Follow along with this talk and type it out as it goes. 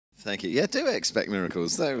Thank you. Yeah, do expect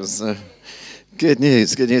miracles. That was good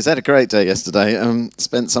news. Good news. I had a great day yesterday.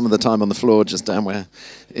 Spent some of the time on the floor just down where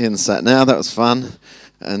Ian sat now. That was fun.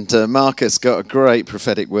 And Marcus got a great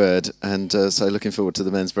prophetic word. And so looking forward to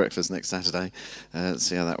the men's breakfast next Saturday.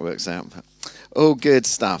 See how that works out. But all good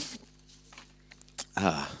stuff.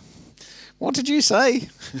 What did you say?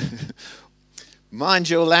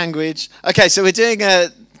 Mind your language. Okay, so we're doing a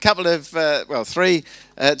couple of, three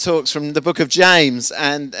talks from the book of James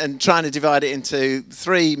and trying to divide it into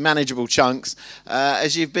three manageable chunks.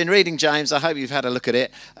 As you've been reading James, I hope you've had a look at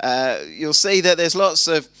it. You'll see that there's lots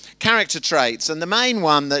of character traits, and the main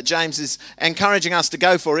one that James is encouraging us to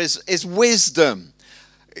go for is wisdom.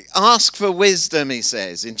 Ask for wisdom, he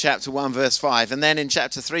says, in chapter 1, verse 5. And then in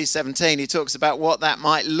chapter 3:17, he talks about what that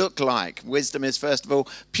might look like. Wisdom is, first of all,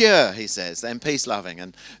 pure, he says, then peace-loving,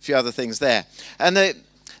 and a few other things there. And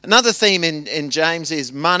another theme in James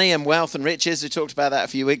is money and wealth and riches. We talked about that a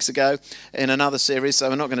few weeks ago in another series, so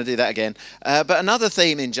we're not going to do that again. But another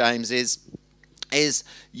theme in James is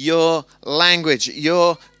your language,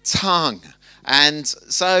 your tongue. And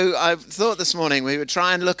so I thought this morning we would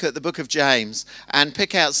try and look at the book of James and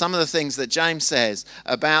pick out some of the things that James says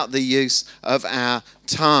about the use of our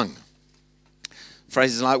tongue.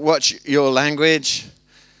 Phrases like, watch your language,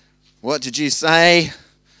 what did you say?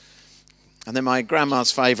 And then my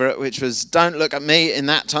grandma's favourite, which was, don't look at me in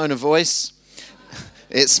that tone of voice,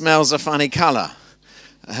 it smells a funny colour.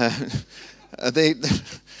 Yeah,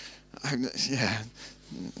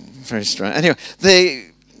 very strange. Anyway,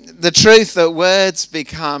 the truth that words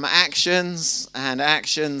become actions, and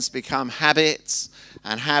actions become habits,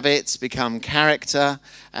 and habits become character,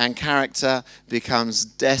 and character becomes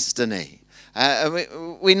destiny.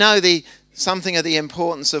 We know something of the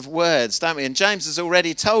importance of words, don't we? And James has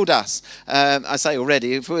already told us, I say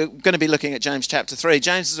already, if we're going to be looking at James chapter 3,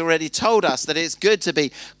 James has already told us that it's good to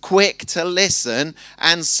be quick to listen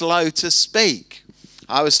and slow to speak.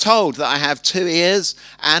 I was told that I have 2 ears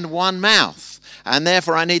and 1 mouth. And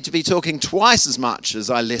therefore I need to be talking twice as much as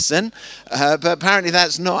I listen. But apparently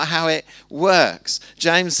that's not how it works.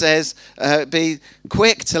 James says, be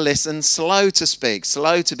quick to listen, slow to speak,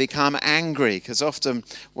 slow to become angry. Because often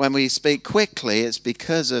when we speak quickly, it's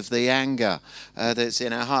because of the anger that's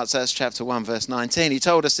in our hearts. That's chapter 1, verse 19. He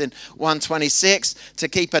told us in 1:26 to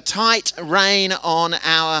keep a tight rein on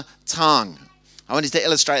our tongue. I wanted to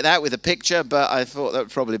illustrate that with a picture, but I thought that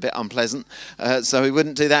would probably be a bit unpleasant, so we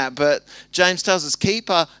wouldn't do that. But James tells us, keep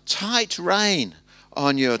a tight rein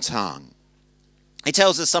on your tongue. He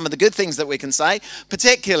tells us some of the good things that we can say,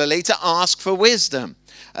 particularly to ask for wisdom,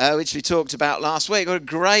 which we talked about last week. What a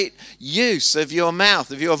great use of your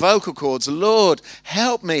mouth, of your vocal cords. Lord,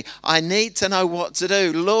 help me. I need to know what to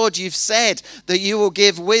do. Lord, you've said that you will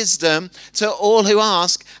give wisdom to all who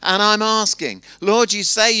ask, and I'm asking. Lord, you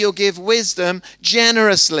say you'll give wisdom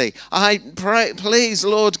generously. I pray, please,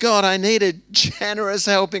 Lord God, I need a generous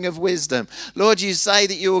helping of wisdom. Lord, you say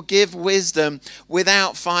that you will give wisdom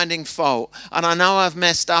without finding fault. And I know I've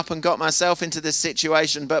messed up and got myself into this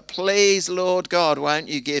situation, but please, Lord God, won't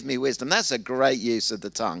you give me wisdom? That's a great use of the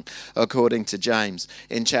tongue, according to James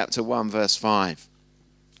in chapter 1, verse 5.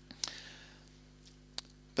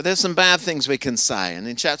 But there's some bad things we can say. And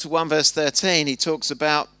in chapter 1, verse 13, he talks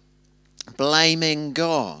about blaming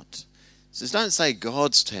God. He says, don't say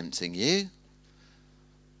God's tempting you.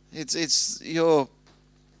 It's your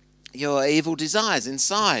evil desires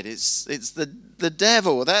inside. It's the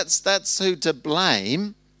devil. That's who to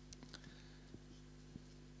blame.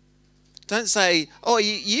 Don't say, oh,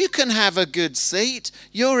 you can have a good seat.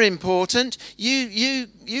 You're important. You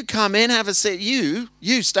come in, have a seat.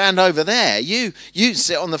 You stand over there. You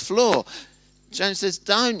sit on the floor. James says,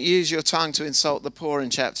 don't use your tongue to insult the poor in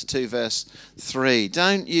chapter 2, verse 3.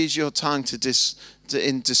 Don't use your tongue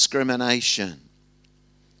in discrimination.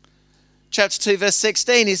 Chapter 2, verse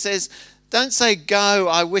 16, he says, don't say, go,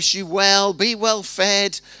 I wish you well, be well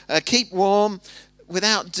fed, keep warm,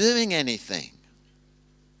 without doing anything.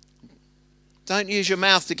 Don't use your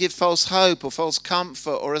mouth to give false hope or false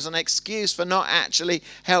comfort or as an excuse for not actually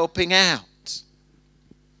helping out.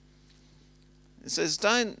 It says,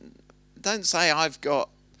 don't say I've got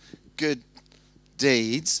good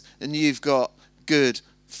deeds and you've got good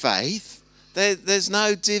faith. There's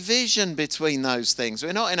no division between those things.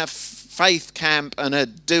 We're not in a faith camp and a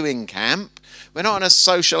doing camp. We're not in a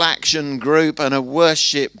social action group and a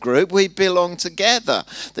worship group. We belong together.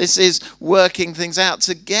 This is working things out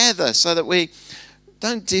together so that we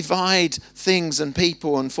don't divide things and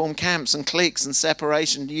people and form camps and cliques and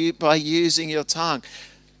separation by using your tongue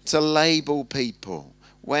to label people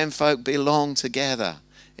when folk belong together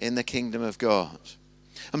in the kingdom of God.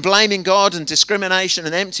 And blaming God and discrimination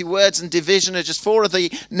and empty words and division are just 4 of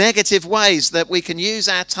the negative ways that we can use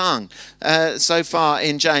our tongue so far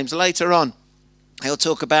in James. Later on, he'll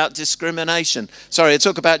talk about discrimination. He'll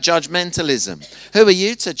talk about judgmentalism. Who are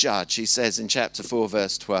you to judge, he says in chapter 4,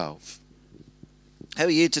 verse 12. Who are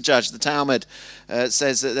you to judge? The Talmud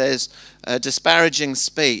says that there's disparaging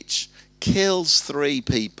speech kills 3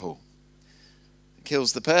 people. It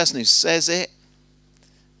kills the person who says it,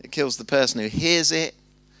 it kills the person who hears it,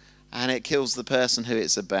 and it kills the person who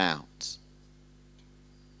it's about.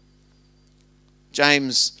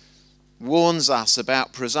 James warns us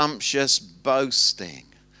about presumptuous boasting,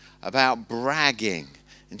 about bragging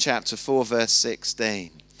in chapter 4, verse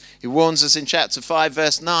 16. He warns us in chapter 5,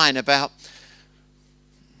 verse 9 about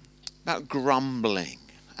grumbling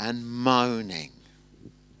and moaning.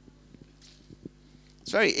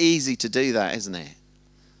 It's very easy to do that, isn't it?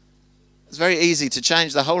 It's very easy to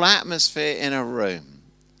change the whole atmosphere in a room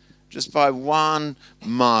just by one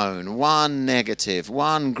moan, one negative,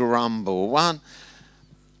 one grumble, one...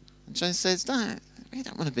 And James says, no, we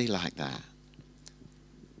don't want to be like that.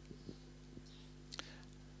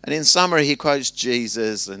 And in summary, he quotes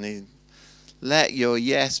Jesus and he, let your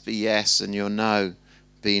yes be yes and your no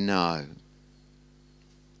be no.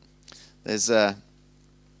 It's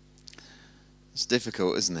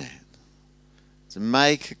difficult, isn't it? To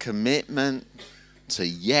make a commitment to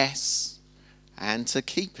yes and to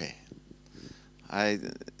keep it. I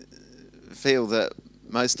feel that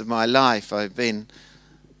most of my life I've been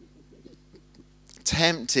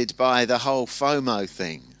tempted by the whole FOMO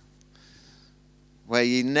thing, where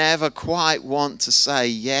you never quite want to say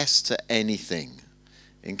yes to anything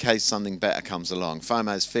in case something better comes along.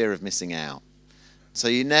 FOMO is fear of missing out. So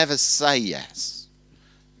you never say yes,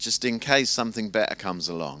 just in case something better comes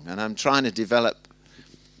along. And I'm trying to develop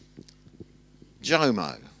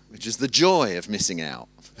JOMO, which is the joy of missing out.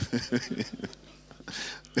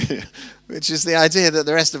 Which is the idea that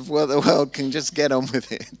the rest of the world can just get on with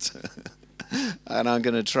it. And I'm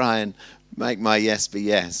going to try and make my yes be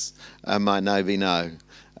yes and my no be no,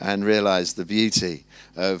 and realize the beauty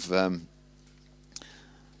of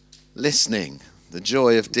listening, the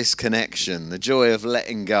joy of disconnection, the joy of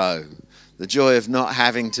letting go, the joy of not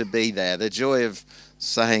having to be there, the joy of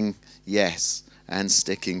saying yes and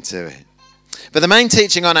sticking to it. But the main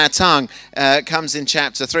teaching on our tongue comes in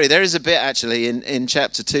chapter 3. There is a bit actually in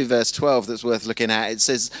chapter 2 verse 12 that's worth looking at. It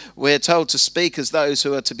says we're told to speak as those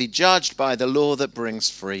who are to be judged by the law that brings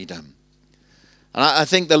freedom. And I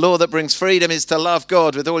think the law that brings freedom is to love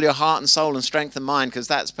God with all your heart and soul and strength and mind, because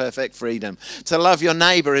that's perfect freedom. To love your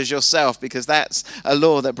neighbour as yourself, because that's a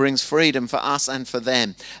law that brings freedom for us and for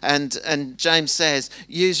them. And James says,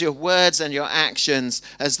 use your words and your actions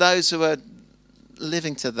as those who are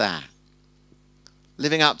living to that,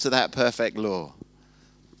 living up to that perfect law.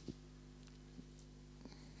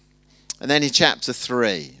 And then in chapter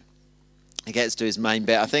 3, he gets to his main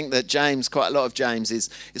bit. I think that James, quite a lot of James is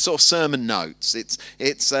sort of sermon notes.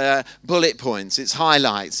 It's bullet points. It's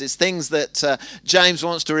highlights. It's things that James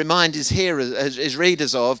wants to remind his hearers, his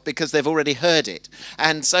readers of, because they've already heard it.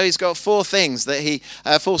 And so he's got 4 things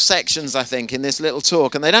that 4 sections, I think, in this little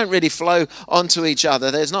talk, and they don't really flow onto each other.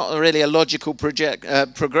 There's not really a logical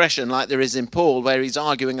progression like there is in Paul, where he's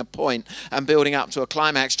arguing a point and building up to a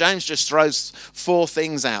climax. James just throws 4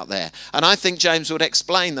 things out there, and I think James would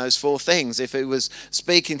explain those 4 things if he was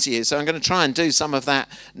speaking to you. So I'm going to try and do some of that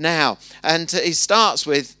now. And he starts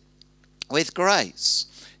with grace.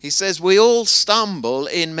 He says, we all stumble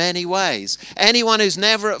in many ways. Anyone who's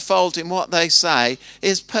never at fault in what they say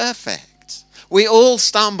is perfect. We all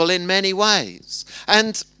stumble in many ways.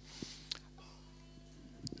 And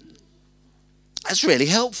that's really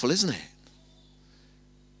helpful, isn't it?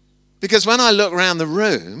 Because when I look around the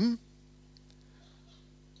room,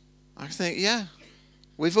 I think, yeah,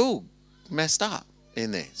 we've all messed up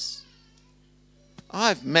in this.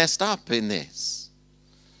 I've messed up in this.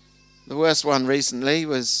 The worst one recently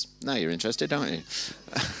was, no, you're interested, aren't you?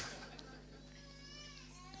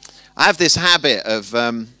 I have this habit of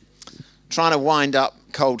trying to wind up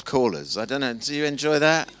cold callers. I don't know, do you enjoy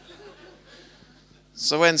that?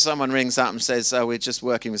 So when someone rings up and says, oh, we're just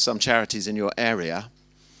working with some charities in your area,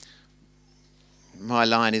 my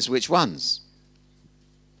line is, which ones?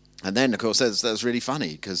 And then, of course, that's really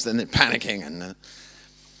funny, because then they're panicking.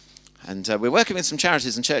 And we're working with some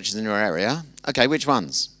charities and churches in your area. Okay, which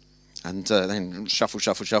ones? And then shuffle,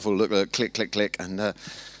 shuffle, shuffle, look, click, click, click. And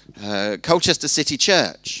Colchester City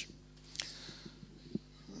Church.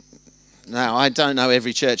 Now, I don't know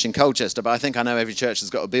every church in Colchester, but I think I know every church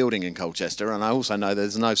that's got a building in Colchester. And I also know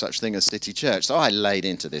there's no such thing as City Church. So I laid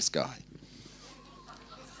into this guy.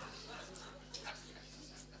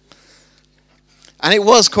 And it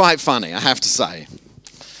was quite funny, I have to say.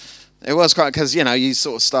 It was quite, because, you know, you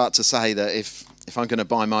sort of start to say that if I'm going to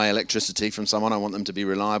buy my electricity from someone, I want them to be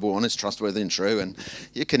reliable, honest, trustworthy and true. And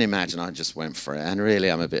you can imagine I just went for it. And really,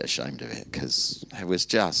 I'm a bit ashamed of it because it was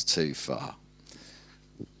just too far.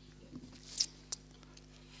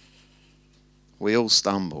 We all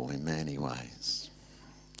stumble in many ways.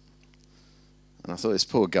 And I thought, this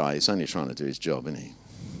poor guy, he's only trying to do his job, isn't he?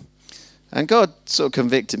 And God sort of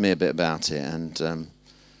convicted me a bit about it. And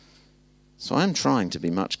so I'm trying to be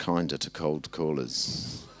much kinder to cold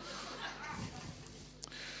callers.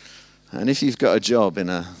 And if you've got a job in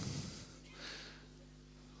a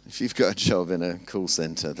call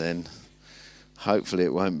centre, then hopefully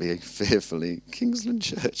it won't be fearfully Kingsland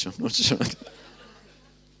Church. I'm not sure.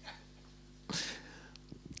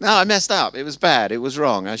 No, I messed up. It was bad. It was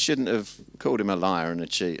wrong. I shouldn't have called him a liar and a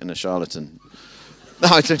cheat and a charlatan. No,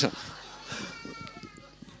 I didn't.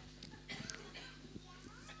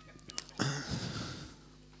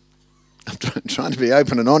 I'm trying to be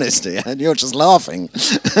open and honest here, and you're just laughing.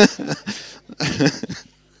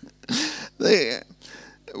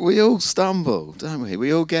 We all stumble, don't we?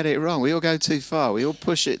 We all get it wrong. We all go too far. We all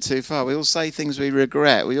push it too far. We all say things we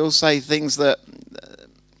regret. We all say things that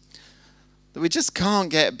we just can't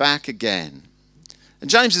get back again. And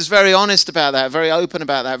James is very honest about that, very open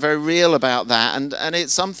about that, very real about that, and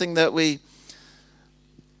it's something that we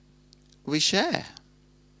share.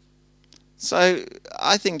 So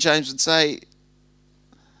I think James would say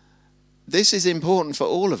this is important for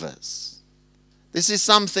all of us. This is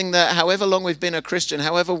something that however long we've been a Christian,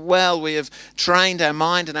 however well we have trained our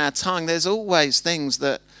mind and our tongue, there's always things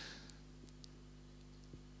that...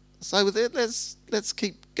 So let's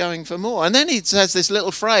keep going for more. And then he says this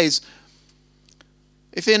little phrase,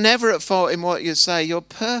 if you're never at fault in what you say, you're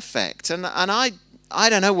perfect. And I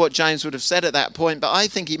don't know what James would have said at that point, but I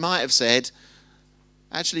think he might have said,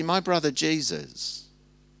 actually, my brother Jesus,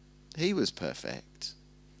 he was perfect.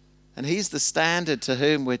 And he's the standard to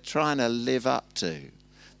whom we're trying to live up to.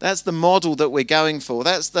 That's the model that we're going for.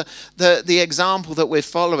 That's the example that we're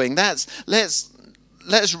following.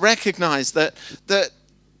 Let's recognize that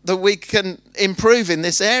we can improve in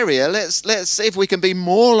this area. Let's see if we can be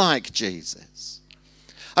more like Jesus.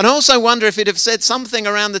 And I also wonder if he'd have said something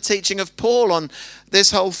around the teaching of Paul on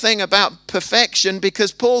this whole thing about perfection,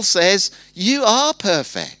 because Paul says, you are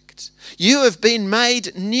perfect. You have been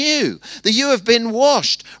made new. That you have been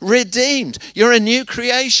washed, redeemed. You're a new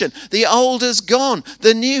creation. The old is gone.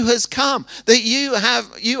 The new has come. That you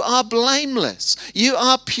are blameless. You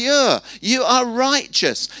are pure. You are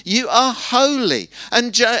righteous. You are holy.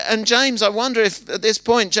 And James, I wonder if at this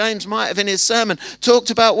point James might have in his sermon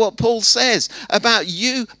talked about what Paul says about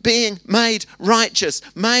you being made righteous,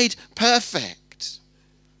 made perfect.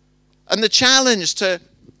 And the challenge to...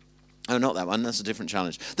 Oh, not that one. That's a different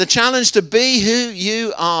challenge. The challenge to be who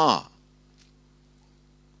you are.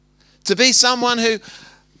 To be someone who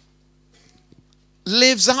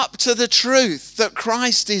lives up to the truth that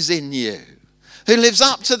Christ is in you. Who lives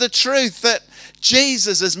up to the truth that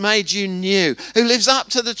Jesus has made you new. Who lives up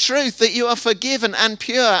to the truth that you are forgiven and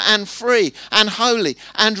pure and free and holy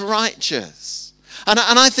and righteous. And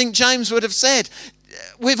I think James would have said,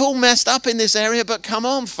 we've all messed up in this area, but come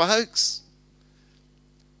on, folks.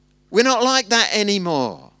 We're not like that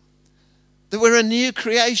anymore. That we're a new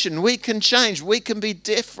creation. We can change. We can be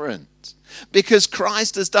different. Because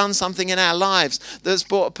Christ has done something in our lives that's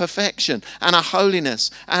brought a perfection and a holiness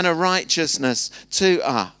and a righteousness to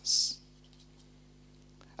us.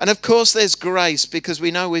 And of course there's grace, because we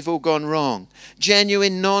know we've all gone wrong.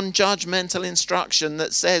 Genuine non-judgmental instruction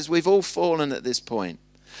that says we've all fallen at this point.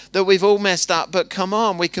 That we've all messed up, but come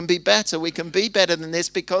on, we can be better. We can be better than this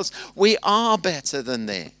because we are better than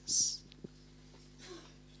this.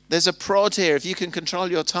 There's a prod here. If you can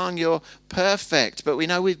control your tongue, you're perfect. But we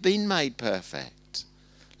know we've been made perfect.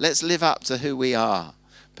 Let's live up to who we are.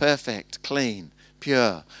 Perfect, clean,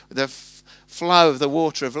 pure, with the flow of the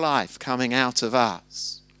water of life coming out of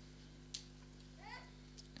us.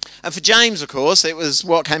 And for James, of course, it was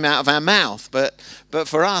what came out of our mouth. But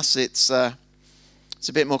for us, it's a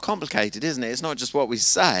bit more complicated, isn't it? It's not just what we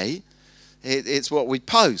say. It's what we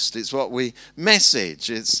post. It's what we message.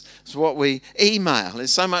 It's what we email.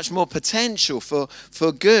 It's so much more potential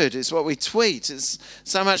for good. It's what we tweet. It's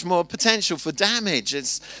so much more potential for damage.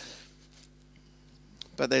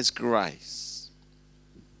 But there's grace.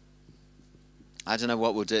 I don't know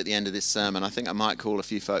what we'll do at the end of this sermon. I think I might call a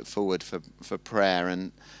few folk forward for prayer.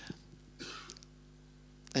 And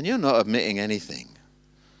you're not admitting anything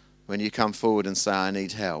when you come forward and say, I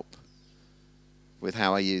need help with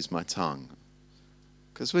how I use my tongue.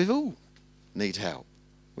 Because we all need help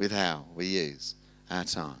with how we use our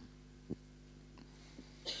tongue.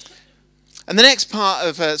 And the next part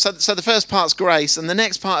of, so the first part's grace, and the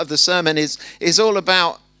next part of the sermon is all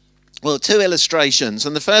about, well, two illustrations.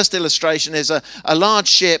 And the first illustration is a large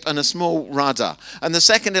ship and a small rudder. And the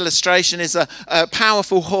second illustration is a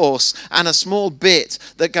powerful horse and a small bit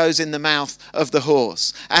that goes in the mouth of the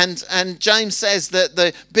horse. And James says that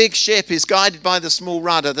the big ship is guided by the small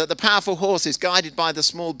rudder, that the powerful horse is guided by the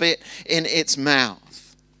small bit in its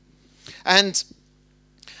mouth. And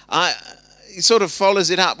he sort of follows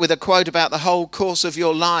it up with a quote about the whole course of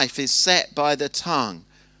your life is set by the tongue.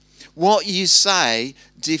 What you say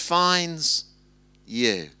defines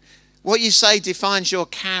you. What you say defines your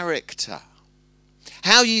character.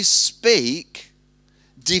 How you speak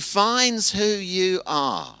defines who you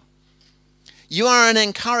are. You are an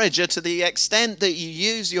encourager to the extent that you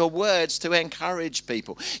use your words to encourage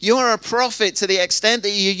people. You are a prophet to the extent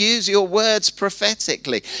that you use your words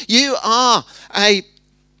prophetically. You are a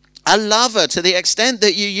lover to the extent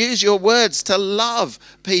that you use your words to love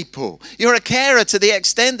people. You're a carer to the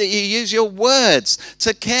extent that you use your words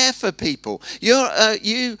to care for people.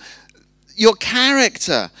 Your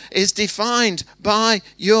character is defined by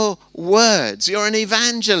your words. You're an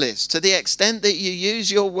evangelist to the extent that you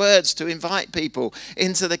use your words to invite people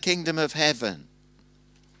into the kingdom of heaven.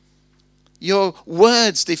 Your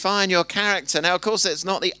words define your character. Now, of course, it's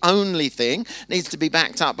not the only thing. It needs to be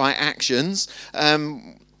backed up by actions.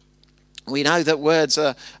 We know that words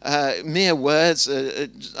are mere words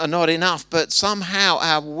are not enough, but somehow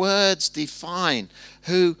our words define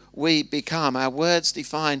who we become. Our words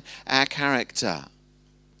define our character.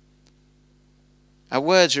 Our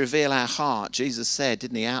words reveal our heart. Jesus said,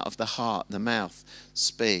 didn't he? Out of the heart, the mouth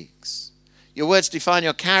speaks. Your words define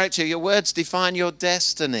your character. Your words define your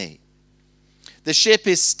destiny. The ship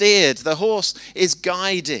is steered. The horse is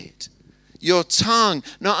guided. Your tongue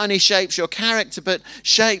not only shapes your character, but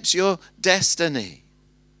shapes your destiny.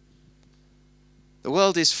 The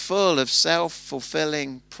world is full of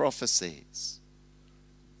self-fulfilling prophecies.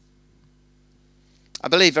 I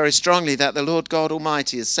believe very strongly that the Lord God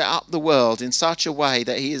Almighty has set up the world in such a way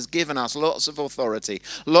that he has given us lots of authority,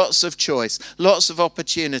 lots of choice, lots of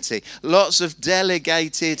opportunity, lots of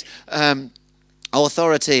delegated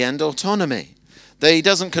authority and autonomy. That he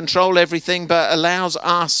doesn't control everything but allows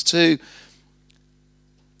us to,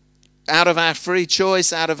 out of our free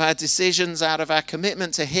choice, out of our decisions, out of our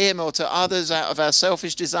commitment to him or to others, out of our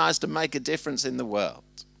selfish desires to make a difference in the world.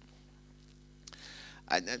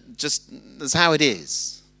 Just that's how it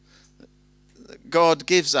is. God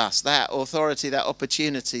gives us that authority, that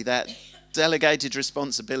opportunity, that delegated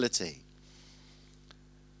responsibility.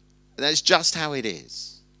 That's just how it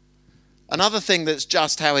is. Another thing that's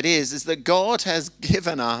just how it is that God has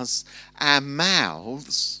given us our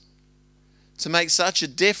mouths to make such a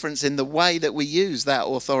difference in the way that we use that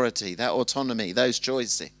authority, that autonomy, those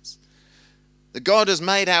choices. That God has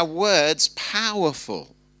made our words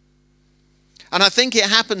powerful. And I think it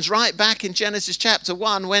happens right back in Genesis chapter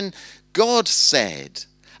 1 when God said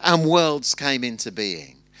and worlds came into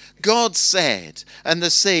being. God said and the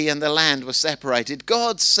sea and the land were separated.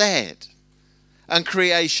 God said and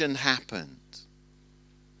creation happened.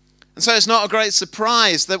 And so it's not a great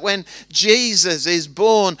surprise that when Jesus is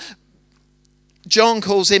born, John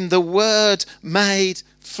calls him the Word made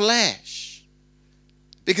flesh.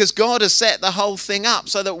 Because God has set the whole thing up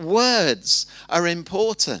so that words are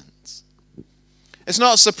important. It's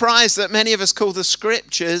not a surprise that many of us call the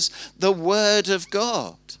Scriptures the Word of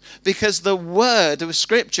God. Because the Word of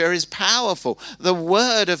Scripture is powerful. The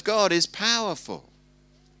Word of God is powerful.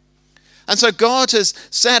 And so God has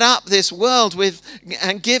set up this world with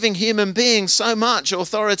and giving human beings so much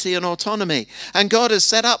authority and autonomy. And God has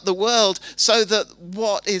set up the world so that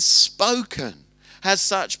what is spoken has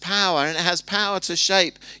such power, and it has power to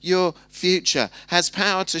shape your future, has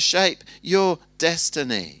power to shape your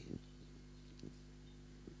destiny.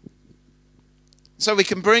 So we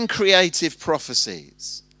can bring creative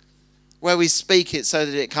prophecies where we speak it so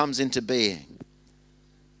that it comes into being.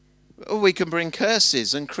 Or we can bring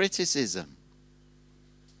curses and criticism.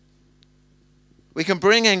 We can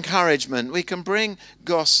bring encouragement. We can bring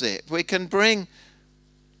gossip. We can bring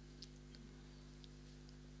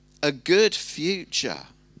a good future.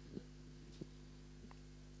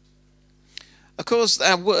 Of course,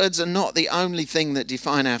 our words are not the only thing that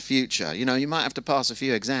define our future. You know, you might have to pass a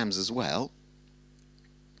few exams as well.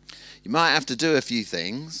 You might have to do a few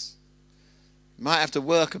things. You might have to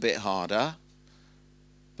work a bit harder.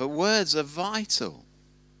 But words are vital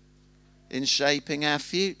in shaping our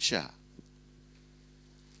future.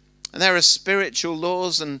 And there are spiritual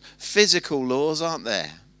laws and physical laws, aren't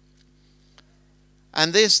there?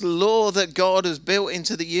 And this law that God has built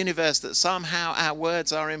into the universe, that somehow our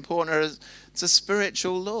words are important, it's a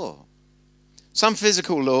spiritual law. Some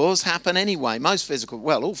physical laws happen anyway. All physical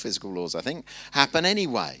laws, I think, happen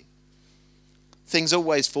anyway. Things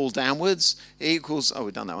always fall downwards. E equals,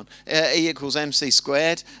 we've done that one. E equals mc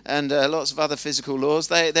squared, and lots of other physical laws.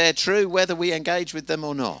 They're true whether we engage with them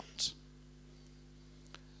or not.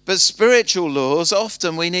 But spiritual laws,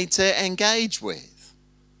 often we need to engage with.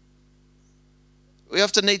 We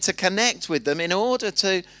often need to connect with them in order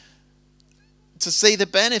to see the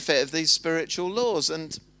benefit of these spiritual laws.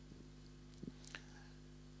 And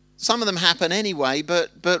some of them happen anyway,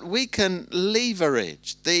 but we can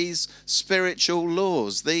leverage these spiritual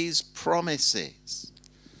laws, these promises.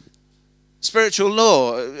 Spiritual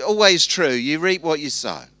law, always true. You reap what you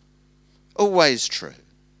sow. Always true.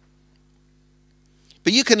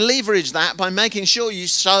 But you can leverage that by making sure you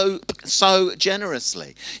sow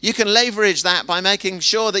generously. You can leverage that by making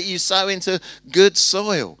sure that you sow into good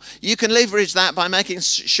soil. You can leverage that by making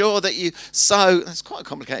sure that you sow, that's quite a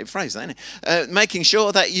complicated phrase, isn't it? Making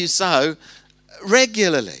sure that you sow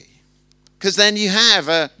regularly. Because then you have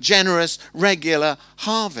a generous, regular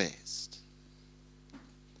harvest.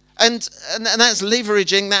 And that's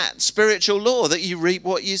leveraging that spiritual law that you reap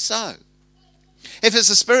what you sow. If it's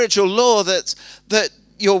a spiritual law that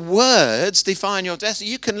your words define your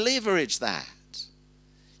destiny, you can leverage that.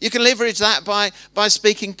 You can leverage that by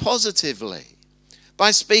speaking positively,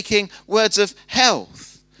 by speaking words of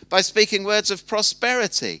health, by speaking words of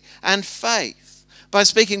prosperity and faith, by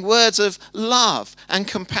speaking words of love and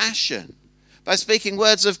compassion, by speaking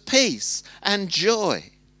words of peace and joy,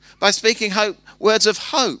 by speaking words of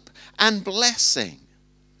hope and blessing.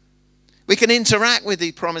 We can interact with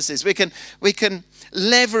these promises. We can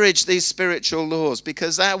leverage these spiritual laws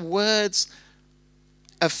because our words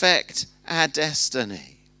affect our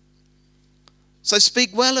destiny. So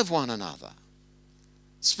speak well of one another.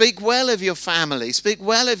 Speak well of your family. Speak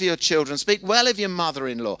well of your children. Speak well of your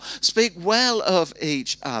mother-in-law. Speak well of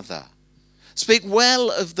each other. Speak well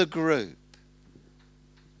of the group.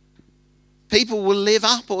 People will live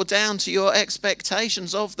up or down to your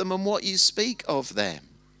expectations of them and what you speak of them.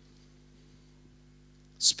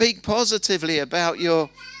 Speak positively about your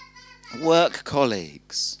work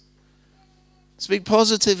colleagues. Speak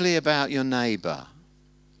positively about your neighbour.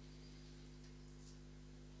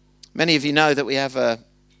 Many of you know that we have a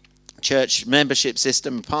church membership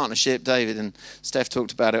system, a partnership. David and Steph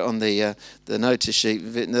talked about it on the notice sheet,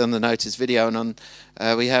 on the notice video, and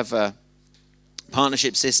we have a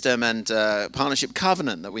partnership system and partnership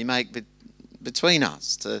covenant that we make between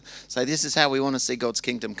us to say this is how we want to see God's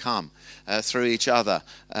kingdom come through each other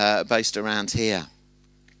based around here.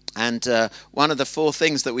 And one of the 4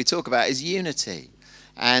 things that we talk about is unity.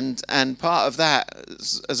 And part of that,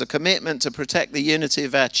 as a commitment to protect the unity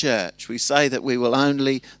of our church, we say that we will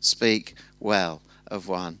only speak well of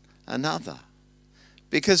one another.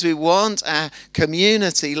 Because we want our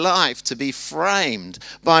community life to be framed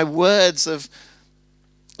by words of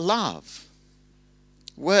love,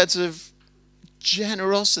 words of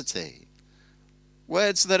generosity,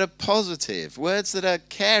 words that are positive, words that are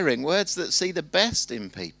caring, words that see the best in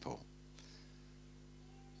people.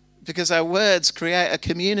 Because our words create a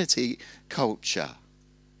community culture.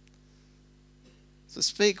 So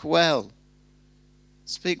speak well.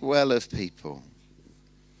 Speak well of people.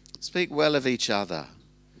 Speak well of each other.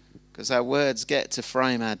 Because our words get to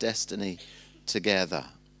frame our destiny together.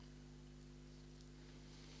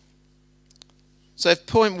 So if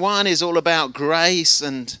point 1 is all about grace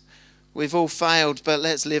and we've all failed, but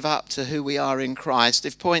let's live up to who we are in Christ.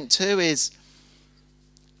 If point 2 is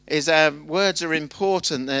our words are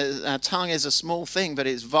important, our tongue is a small thing, but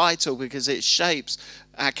it's vital because it shapes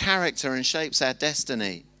our character and shapes our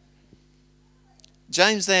destiny.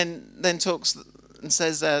 James then talks and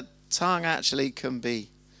says our tongue actually can be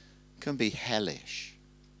hellish.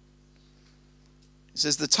 It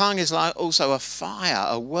says the tongue is like also a fire,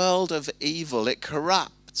 a world of evil. It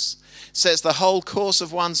corrupts, sets the whole course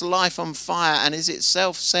of one's life on fire, and is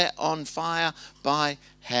itself set on fire by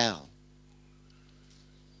hell.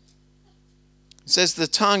 It says the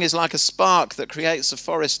tongue is like a spark that creates a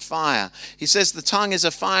forest fire. He says the tongue is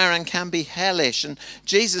a fire and can be hellish. And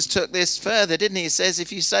Jesus took this further, didn't he? He says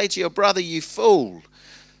if you say to your brother, you fool,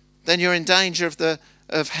 then you're in danger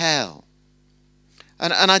of hell.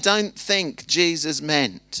 And I don't think Jesus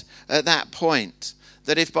meant at that point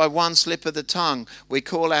that if by one slip of the tongue we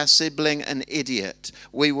call our sibling an idiot,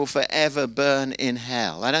 we will forever burn in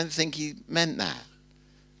hell. I don't think he meant that.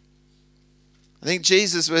 I think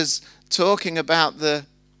Jesus was talking about the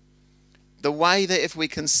way that if we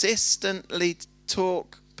consistently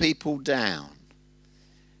talk people down,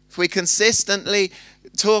 if we consistently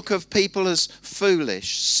talk of people as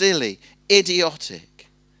foolish, silly, idiotic,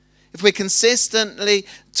 if we consistently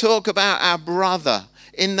talk about our brother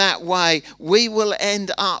in that way, we will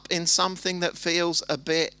end up in something that feels a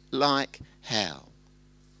bit like hell.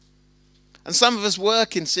 And some of us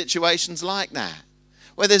work in situations like that,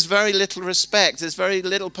 where there's very little respect, there's very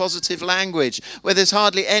little positive language, where there's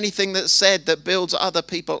hardly anything that's said that builds other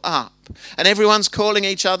people up. And everyone's calling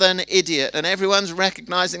each other an idiot, and everyone's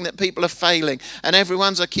recognizing that people are failing, and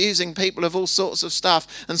everyone's accusing people of all sorts of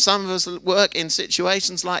stuff. And some of us work in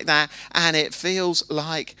situations like that, and it feels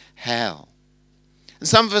like hell. And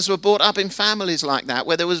some of us were brought up in families like that,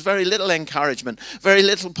 where there was very little encouragement, very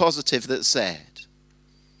little positive that's said.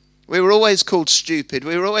 We were always called stupid,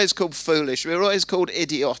 we were always called foolish, we were always called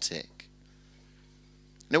idiotic.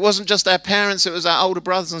 And it wasn't just our parents, it was our older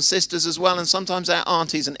brothers and sisters as well, and sometimes our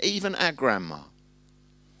aunties and even our grandma.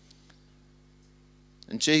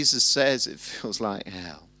 And Jesus says it feels like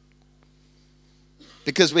hell.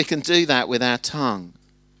 Because we can do that with our tongue.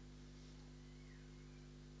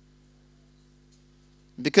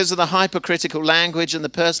 Because of the hypercritical language and the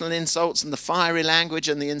personal insults and the fiery language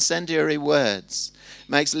and the incendiary words,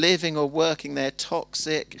 makes living or working there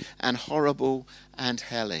toxic and horrible and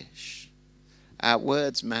hellish. Our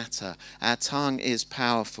words matter. Our tongue is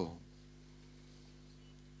powerful.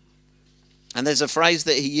 And there's a phrase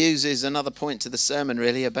that he uses, another point to the sermon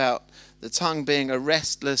really, about the tongue being a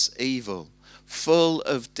restless evil, full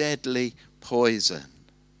of deadly poison.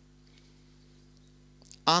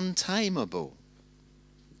 Untamable.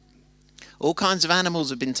 All kinds of animals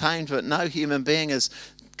have been tamed, but no human being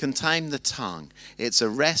can tame the tongue. It's a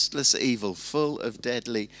restless evil, full of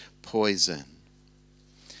deadly poison.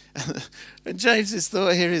 And James's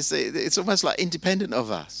thought here is it's almost like independent of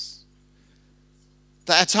us.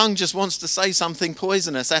 That our tongue just wants to say something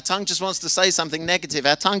poisonous. Our tongue just wants to say something negative.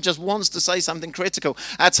 Our tongue just wants to say something critical.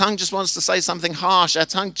 Our tongue just wants to say something harsh. Our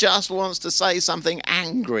tongue just wants to say something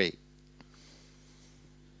angry.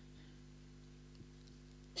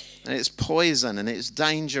 And it's poison and it's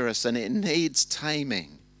dangerous and it needs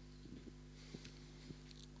taming.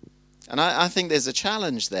 And I think there's a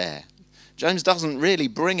challenge there. James doesn't really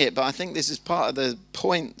bring it, but I think this is part of the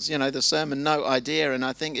points, the sermon note idea. And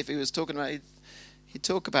I think if he was talking about it, he'd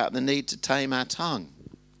talk about the need to tame our tongue.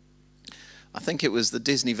 I think it was the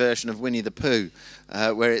Disney version of Winnie the Pooh,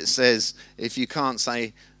 where it says, if you can't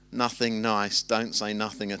say nothing nice, don't say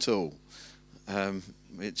nothing at all.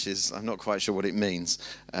 Which is, I'm not quite sure what it means.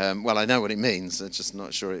 Well, I know what it means, I'm just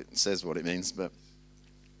not sure it says what it means. But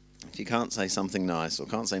if you can't say something nice or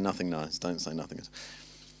can't say nothing nice, don't say nothing at all.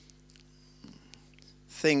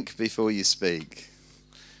 Think before you speak.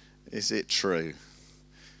 Is it true?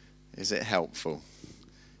 Is it helpful?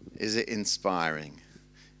 Is it inspiring?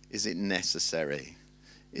 Is it necessary?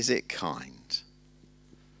 Is it kind?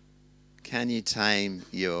 Can you tame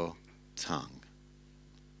your tongue?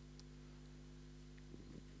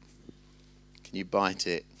 Can you bite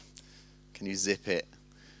it? Can you zip it?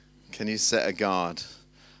 Can you set a guard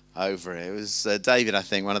over it? It was David, I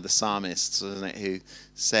think, one of the psalmists, wasn't it, who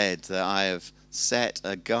said that I have set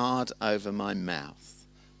a guard over my mouth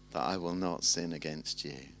that I will not sin against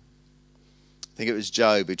you. I think it was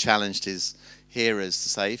Job who challenged his hearers to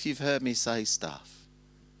say, if you've heard me say stuff,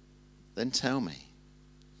 then tell me.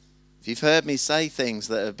 If you've heard me say things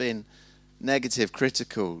that have been negative,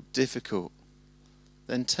 critical, difficult,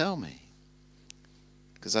 then tell me.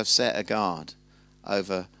 Because I've set a guard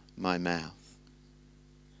over my mouth.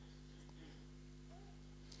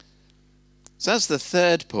 So that's the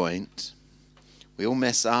third point. We all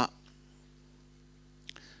mess up.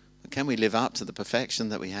 But can we live up to the perfection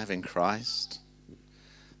that we have in Christ?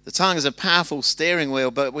 The tongue is a powerful steering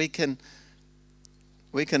wheel, but we can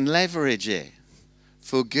leverage it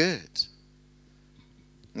for good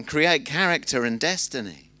and create character and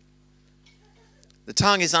destiny. The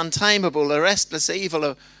tongue is untamable, a restless evil,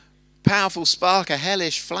 a powerful spark, a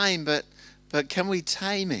hellish flame, but can we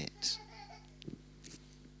tame it?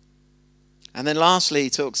 And then lastly, he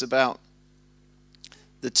talks about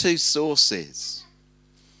the two sources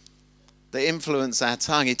that influence our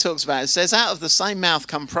tongue. He talks about, it says, out of the same mouth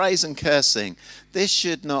come praise and cursing. This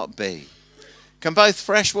should not be. Can both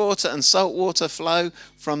fresh water and salt water flow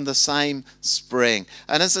from the same spring?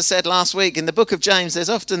 And as I said last week, in the book of James, there's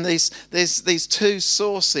often these two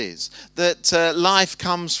sources that life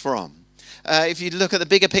comes from. if you look at the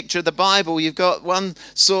bigger picture of the Bible, you've got one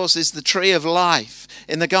source is the tree of life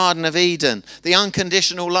in the Garden of Eden, the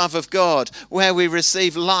unconditional love of God, where we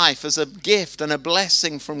receive life as a gift and a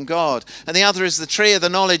blessing from God. And the other is the tree of the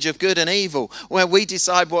knowledge of good and evil, where we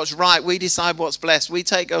decide what's right, we decide what's blessed, we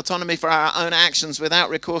take autonomy for our own actions without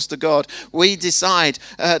recourse to God. We decide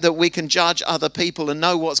that we can judge other people and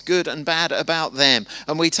know what's good and bad about them.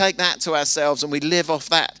 And we take that to ourselves and we live off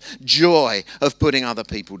that joy of putting other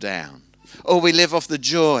people down. Or we live off the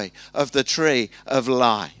joy of the tree of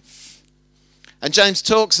life. And James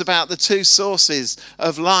talks about the two sources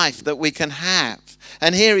of life that we can have.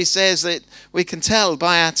 And here he says that we can tell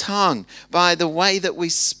by our tongue, by the way that we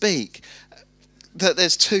speak, that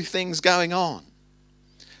there's two things going on.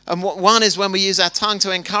 And one is when we use our tongue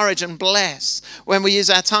to encourage and bless, when we use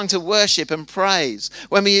our tongue to worship and praise,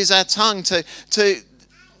 when we use our tongue to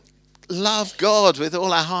love God with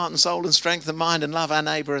all our heart and soul and strength and mind and love our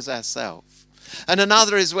neighbour as ourselves. And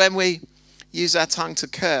another is when we use our tongue to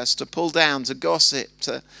curse, to pull down, to gossip,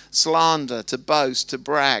 to slander, to boast, to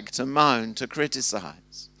brag, to moan, to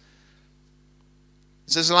criticize.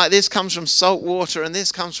 So it's like this comes from salt water and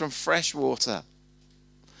this comes from fresh water.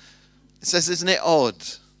 It says, isn't it odd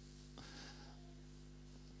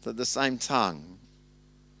that the same tongue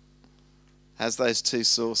has those two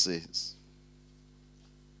sources?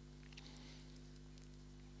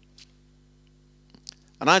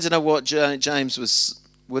 And I don't know what James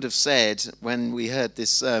would have said when we heard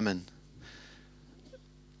this sermon,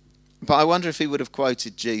 but I wonder if he would have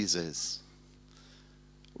quoted Jesus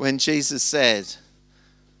when Jesus said,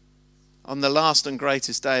 on the last and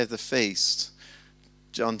greatest day of the feast,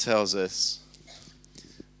 John tells us,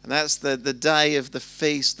 and that's the day of the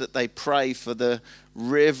feast that they pray for the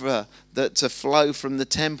river that to flow from the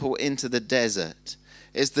temple into the desert.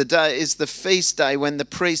 Is the feast day when the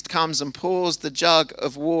priest comes and pours the jug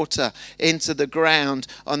of water into the ground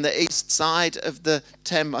on the east side of the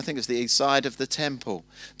temple. I think it's the east side of the temple,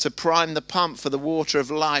 to prime the pump for the water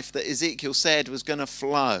of life that Ezekiel said was going to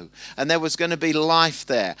flow. And there was going to be life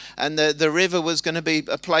there. And the river was going to be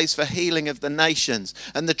a place for healing of the nations.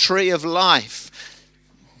 And the tree of life,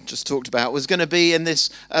 just talked about, was going to be in this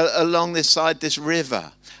along this side, this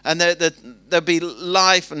river. And there'd be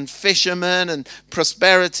life and fishermen and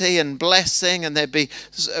prosperity and blessing, and there'd be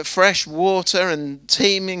fresh water and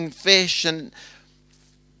teeming fish and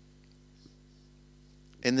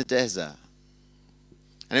in the desert.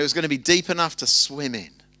 And it was going to be deep enough to swim in.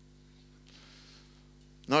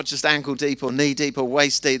 Not just ankle deep or knee deep or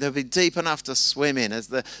waist deep. There'd be deep enough to swim in as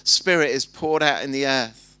the Spirit is poured out in the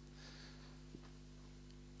earth.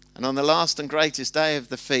 And on the last and greatest day of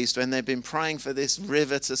the feast, when they've been praying for this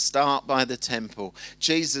river to start by the temple,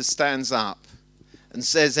 Jesus stands up and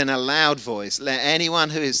says in a loud voice, "Let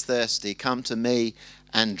anyone who is thirsty come to me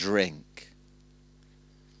and drink.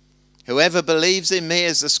 Whoever believes in me,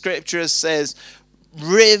 as the scripture says,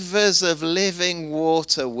 rivers of living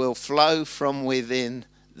water will flow from within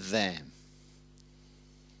them."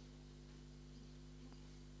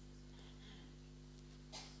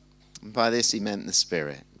 And by this he meant the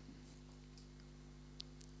Spirit.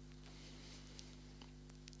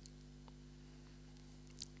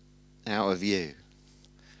 Out of you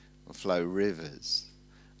will flow rivers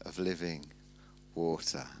of living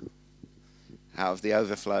water. Out of the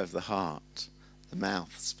overflow of the heart, the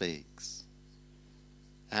mouth speaks.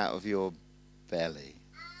 Out of your belly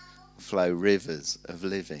will flow rivers of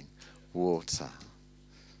living water.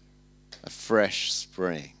 A fresh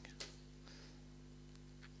spring.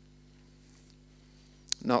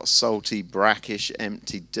 Not salty, brackish,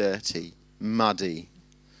 empty, dirty, muddy,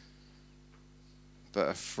 but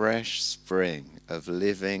a fresh spring of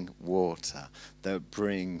living water that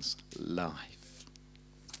brings life.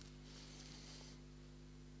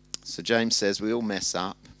 So James says we all mess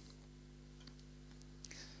up.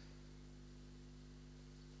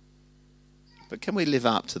 But can we live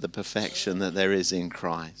up to the perfection that there is in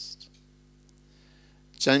Christ?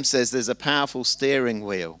 James says there's a powerful steering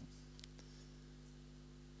wheel.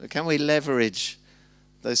 But can we leverage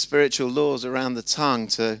those spiritual laws around the tongue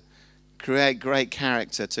to create great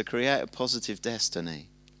character, to create a positive destiny?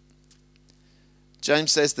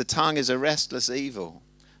 James says the tongue is a restless evil,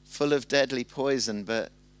 full of deadly poison,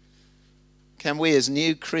 but can we as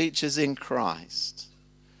new creatures in Christ,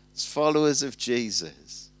 as followers of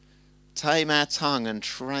Jesus, tame our tongue and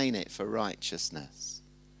train it for righteousness?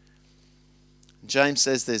 James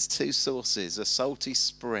says there's two sources, a salty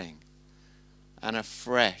spring and a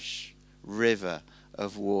fresh river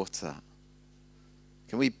of water.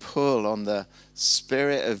 Can we pull on the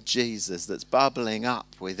Spirit of Jesus that's bubbling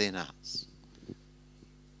up within us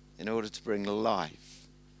in order to bring life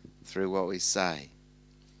through what we say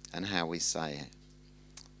and how we say it.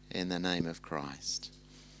 In the name of Christ.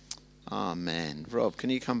 Amen. Rob, can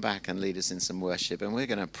you come back and lead us in some worship? And we're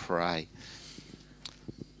going to pray.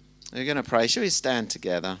 We're going to pray. Shall we stand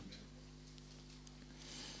together?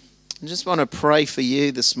 I just want to pray for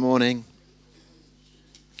you this morning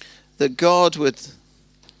that God would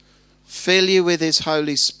fill you with his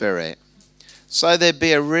Holy Spirit so there'd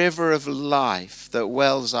be a river of life that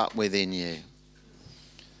wells up within you.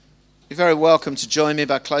 You're very welcome to join me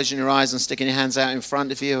by closing your eyes and sticking your hands out in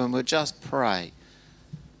front of you, and we'll just pray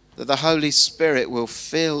that the Holy Spirit will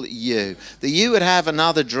fill you, that you would have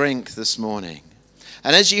another drink this morning.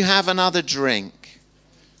 And as you have another drink,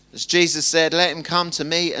 as Jesus said, let him come to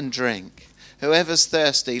me and drink. Whoever's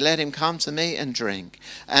thirsty, let him come to me and drink.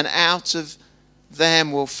 And out of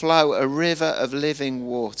them will flow a river of living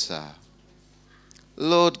water.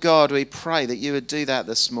 Lord God, we pray that you would do that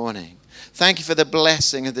this morning. Thank you for the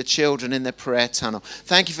blessing of the children in the prayer tunnel.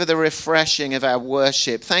 Thank you for the refreshing of our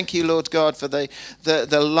worship. Thank you, Lord God, for the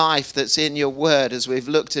life that's in your word as we've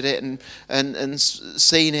looked at it and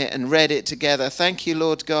seen it and read it together. Thank you,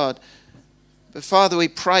 Lord God. But Father, we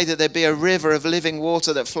pray that there be a river of living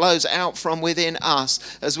water that flows out from within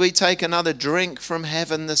us as we take another drink from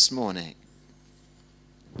heaven this morning.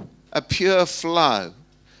 A pure flow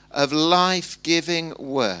of life-giving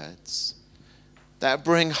words that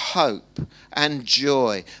bring hope and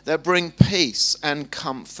joy, that bring peace and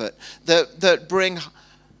comfort, that bring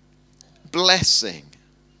blessing,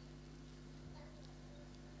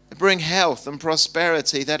 that bring health and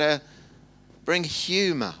prosperity, that bring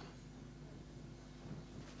humour.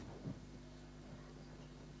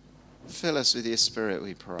 Fill us with your Spirit,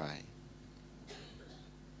 we pray.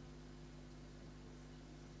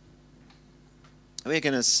 We're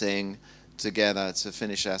going to sing together to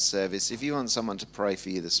finish our service. If you want someone to pray for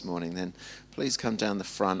you this morning, then please come down the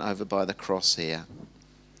front over by the cross here.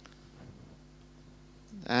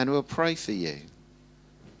 And we'll pray for you.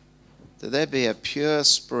 That there be a pure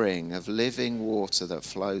spring of living water that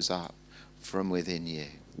flows up from within you.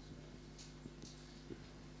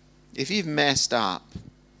 If you've messed up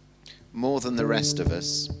more than the rest of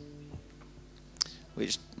us,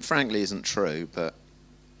 which frankly isn't true, but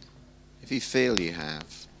if you feel you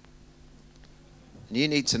have, and you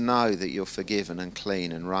need to know that you're forgiven and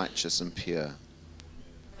clean and righteous and pure,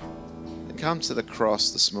 then come to the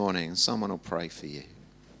cross this morning and someone will pray for you.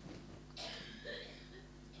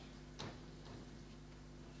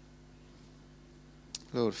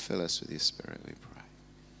 Lord, fill us with your Spirit, we pray.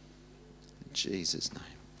 In Jesus' name.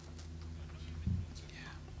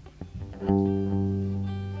 Yeah.